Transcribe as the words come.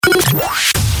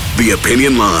The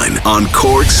Opinion Line on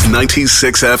Cork's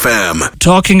 96 FM.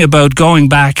 Talking about going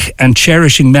back and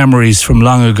cherishing memories from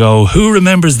long ago, who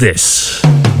remembers this?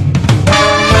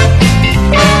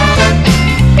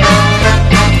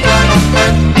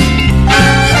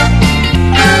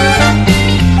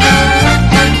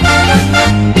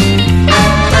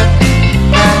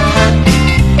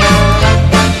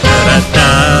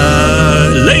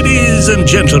 Ladies and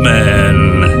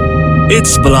gentlemen,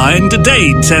 it's Blind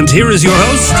Date, and here is your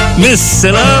host, Miss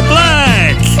Cilla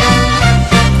Black.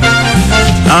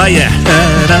 Ah, yeah.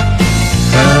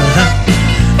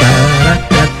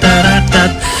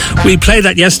 We played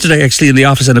that yesterday, actually, in the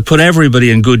office, and it put everybody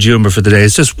in good humour for the day.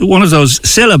 It's just one of those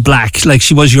Cilla Black, like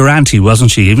she was your auntie, wasn't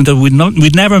she? Even though we'd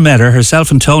never met her, herself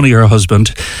and Tony, her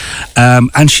husband.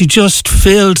 And she just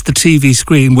filled the TV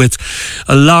screen with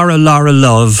a Laura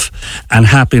love and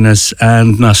happiness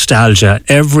and nostalgia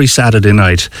every Saturday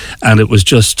night. And it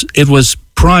was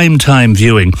prime time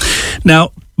viewing.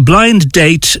 Now, Blind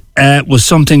Date was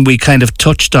something we kind of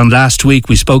touched on last week.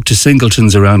 We spoke to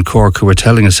singletons around Cork who were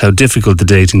telling us how difficult the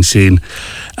dating scene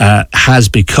has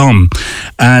become.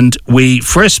 And we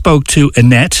first spoke to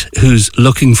Annette, who's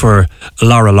looking for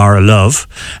Laura love.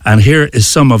 And here is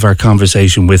some of our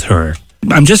conversation with her.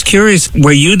 I'm just curious,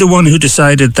 were you the one who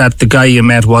decided that the guy you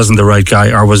met wasn't the right guy,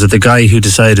 or was it the guy who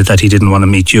decided that he didn't want to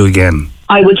meet you again?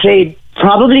 I would say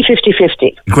probably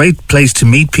 50-50. Great place to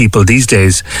meet people these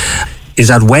days is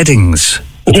at weddings.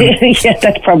 Yeah,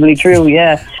 that's probably true,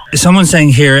 yeah. Someone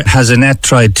saying here, has Annette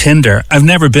tried Tinder? I've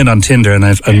never been on Tinder, and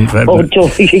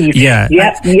yeah.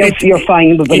 You're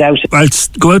fine without it. I'll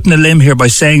go out on a limb here by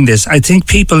saying this. I think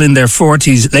people in their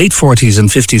 40s, late 40s and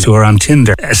 50s who are on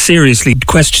Tinder, seriously,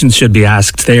 questions should be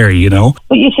asked there, you know?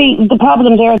 But you see, the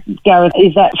problem there, Gareth,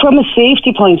 is that from a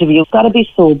safety point of view, you've got to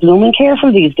be so blooming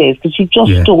careful these days, because you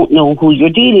just don't know who you're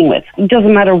dealing with. It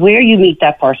doesn't matter where you meet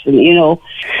that person, you know.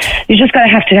 You just got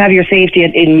to have your safety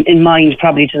in mind,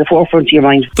 probably to the forefront of your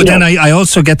mind. But then I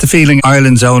also get the feeling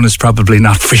Ireland's Own is probably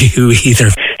not for you either.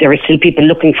 There are still people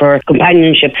looking for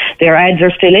companionship. Their ads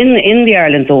are still in the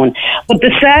Ireland's Own. But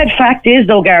the sad fact is,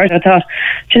 though, Gareth, I thought,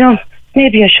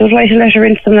 maybe I should write a letter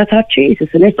into them. I thought, Jesus,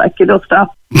 and it's like,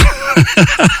 stop.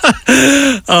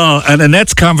 Oh, and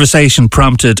Annette's conversation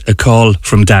prompted a call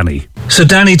from Danny. So,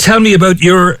 Danny, tell me about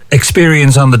your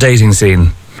experience on the dating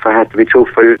scene. If I had to be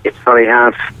truthful, it's very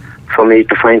hard for me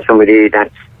to find somebody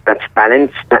that's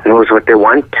balanced, that knows what they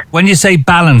want. When you say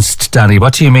balanced, Danny,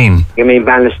 what do you mean? You mean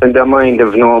balanced in their mind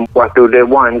of knowing what do they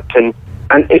want, and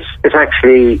it's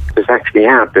actually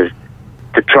hard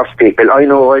to trust people. I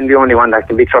know I'm the only one that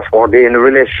can be trustworthy in a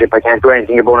relationship. I can't do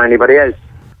anything about anybody else.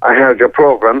 I heard your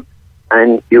programme,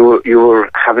 and you were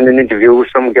having an interview with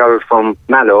some girl from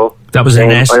Mallow. That was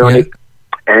Annette, yeah.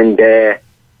 And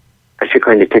she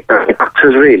kind of ticked off the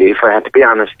boxes, really, if I had to be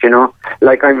honest, you know.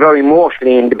 Like, I'm very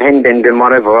emotionally independent and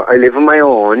whatever. I live on my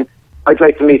own. I'd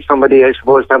like to meet somebody, I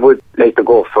suppose, that would like to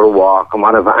go for a walk and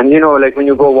whatever. And, like, when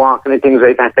you go walking and things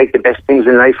like that, like, the best things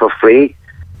in life are free.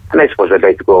 And I suppose I'd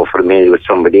like to go for a meal with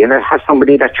somebody and have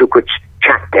somebody that you could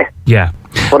chat to. Yeah.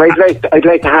 But I'd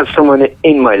like to have someone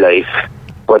in my life.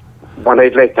 But what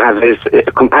I'd like to have is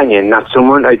a companion, not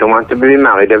someone. I don't want to be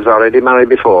married. I was already married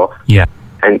before. Yeah.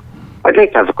 And I'd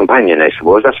like to have a companion, I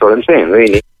suppose. That's what I'm saying,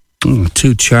 really.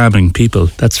 Two charming people,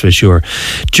 that's for sure.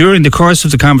 During the course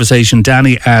of the conversation,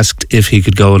 Danny asked if he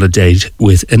could go on a date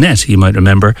with Annette, you might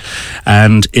remember,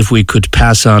 and if we could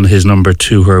pass on his number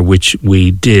to her, which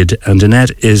we did. And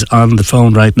Annette is on the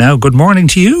phone right now. Good morning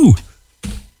to you,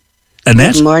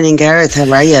 Annette. Good morning, Gareth.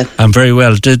 How are you? I'm very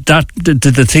well. Did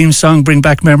the theme song bring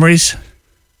back memories?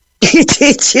 It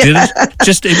did, yeah.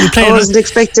 Did it? I wasn't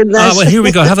expecting that. Oh, well, here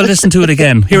we go. Have a listen to it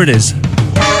again. Here it is.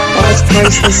 Oh, it's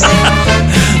priceless.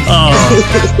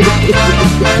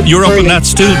 Oh. You're up in that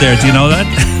stool there. Do you know that?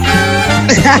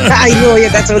 I know, yeah,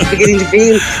 that's what it's beginning to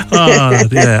feel. Oh,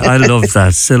 yeah, I love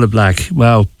that. Cilla Black.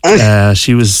 Wow.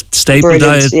 She was staple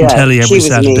diet and telly every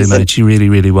Saturday night. She really,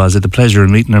 really was. I had the pleasure of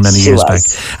meeting her many years back.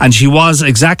 And she was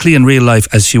exactly in real life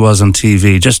as she was on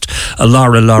TV. Just a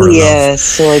Laura love. Yes,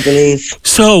 so I believe.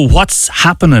 So, what's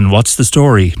happening? What's the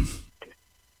story?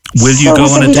 Will you go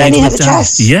on a date with Danny?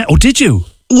 Yeah. Oh, did you?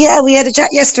 Yeah, we had a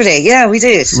chat yesterday. Yeah, we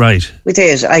did. Right. We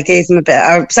did. I gave him a bit.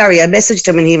 I messaged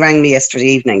him and he rang me yesterday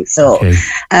evening. So, okay.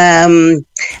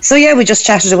 So yeah, we just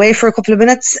chatted away for a couple of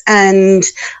minutes, and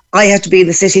I have to be in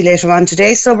the city later on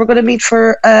today, so we're going to meet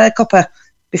for a cuppa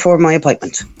before my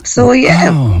appointment. So yeah.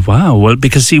 Oh wow! Well,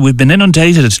 because see, we've been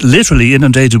literally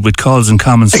inundated with calls and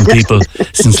comments from people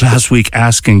since last week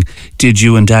asking, "Did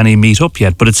you and Danny meet up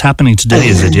yet?" But it's happening today,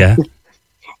 is it? Yeah.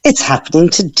 It's happening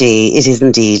today. It is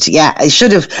indeed. Yeah, I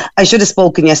should have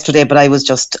spoken yesterday, but I was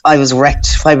wrecked.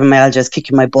 Fibromyalgia is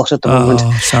kicking my butt at the moment.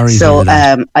 Sorry. So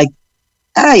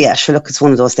yeah, sure. Look, it's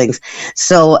one of those things.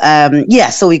 So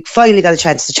so we finally got a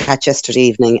chance to chat yesterday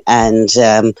evening, and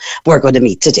we're going to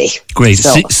meet today. Great.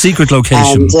 So, secret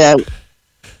location.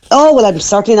 And, well, I'm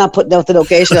certainly not putting out the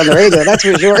location on the radio, that's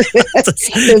for sure.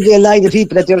 There'll be a line of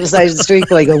people at the other side of the street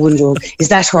going, I wonder, is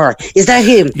that her? Is that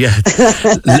him? Yeah,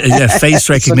 face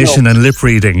recognition and lip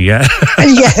reading, yeah.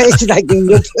 Yeah, it's like,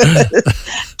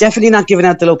 definitely not giving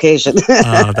out the location.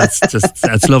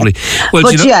 That's lovely. Well,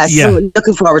 but so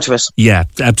looking forward to it. Yeah,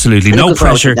 absolutely. No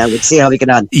pressure. We'll see how we get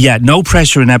on. Yeah, no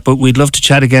pressure in that, but we'd love to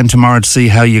chat again tomorrow to see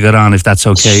how you got on, if that's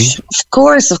okay. Of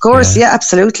course. Yeah,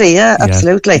 absolutely. Yeah,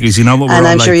 absolutely. Because you know what we're and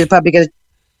all I'm like. sure you'll probably get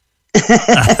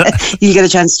you'll get a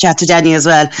chance to chat to Danny as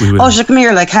well. Sure, come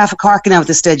here, like half a Cork now at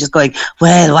this stage is going,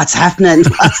 well, what's happening?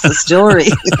 What's the story?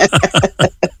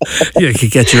 You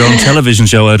could get your own television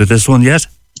show out of this one yet.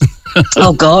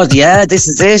 Oh God, yeah, this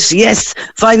is it. Yes,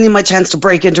 finally my chance to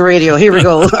break into radio. Here we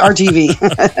go,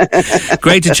 RTV.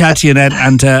 Great to chat to you, Ned,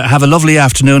 and have a lovely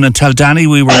afternoon, and tell Danny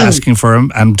we were asking for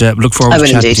him, and look forward to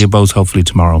chatting to you both hopefully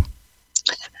tomorrow.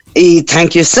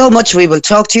 Thank you so much. We will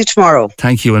talk to you tomorrow.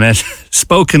 Thank you, Annette. Cheers,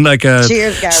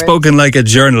 spoken like a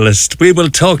journalist. We will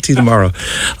talk to you tomorrow.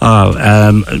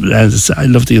 I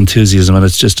love the enthusiasm, and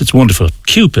it's wonderful.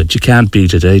 Cupid, you can't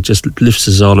beat it. It just lifts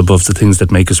us all above the things that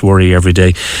make us worry every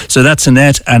day. So that's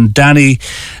Annette, and Danny,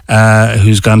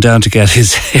 who's gone down to get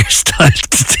his hairstyle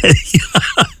today.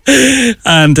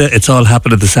 And it's all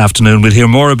happening this afternoon. We'll hear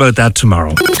more about that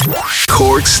tomorrow.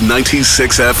 Cork's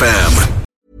 96 FM.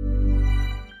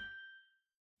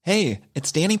 Hey,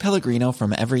 it's Danny Pellegrino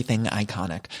from Everything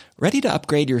Iconic. Ready to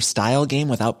upgrade your style game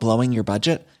without blowing your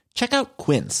budget? Check out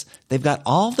Quince. They've got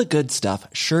all the good stuff,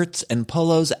 shirts and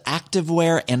polos,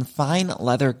 activewear, and fine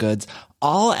leather goods,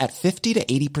 all at 50 to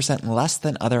 80% less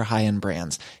than other high-end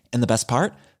brands. And the best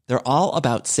part? They're all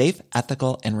about safe,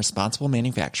 ethical, and responsible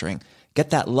manufacturing.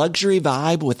 Get that luxury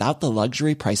vibe without the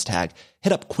luxury price tag.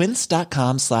 Hit up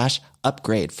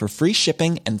quince.com/upgrade for free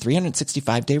shipping and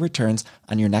 365-day returns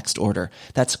on your next order.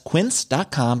 That's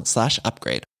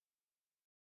quince.com/upgrade.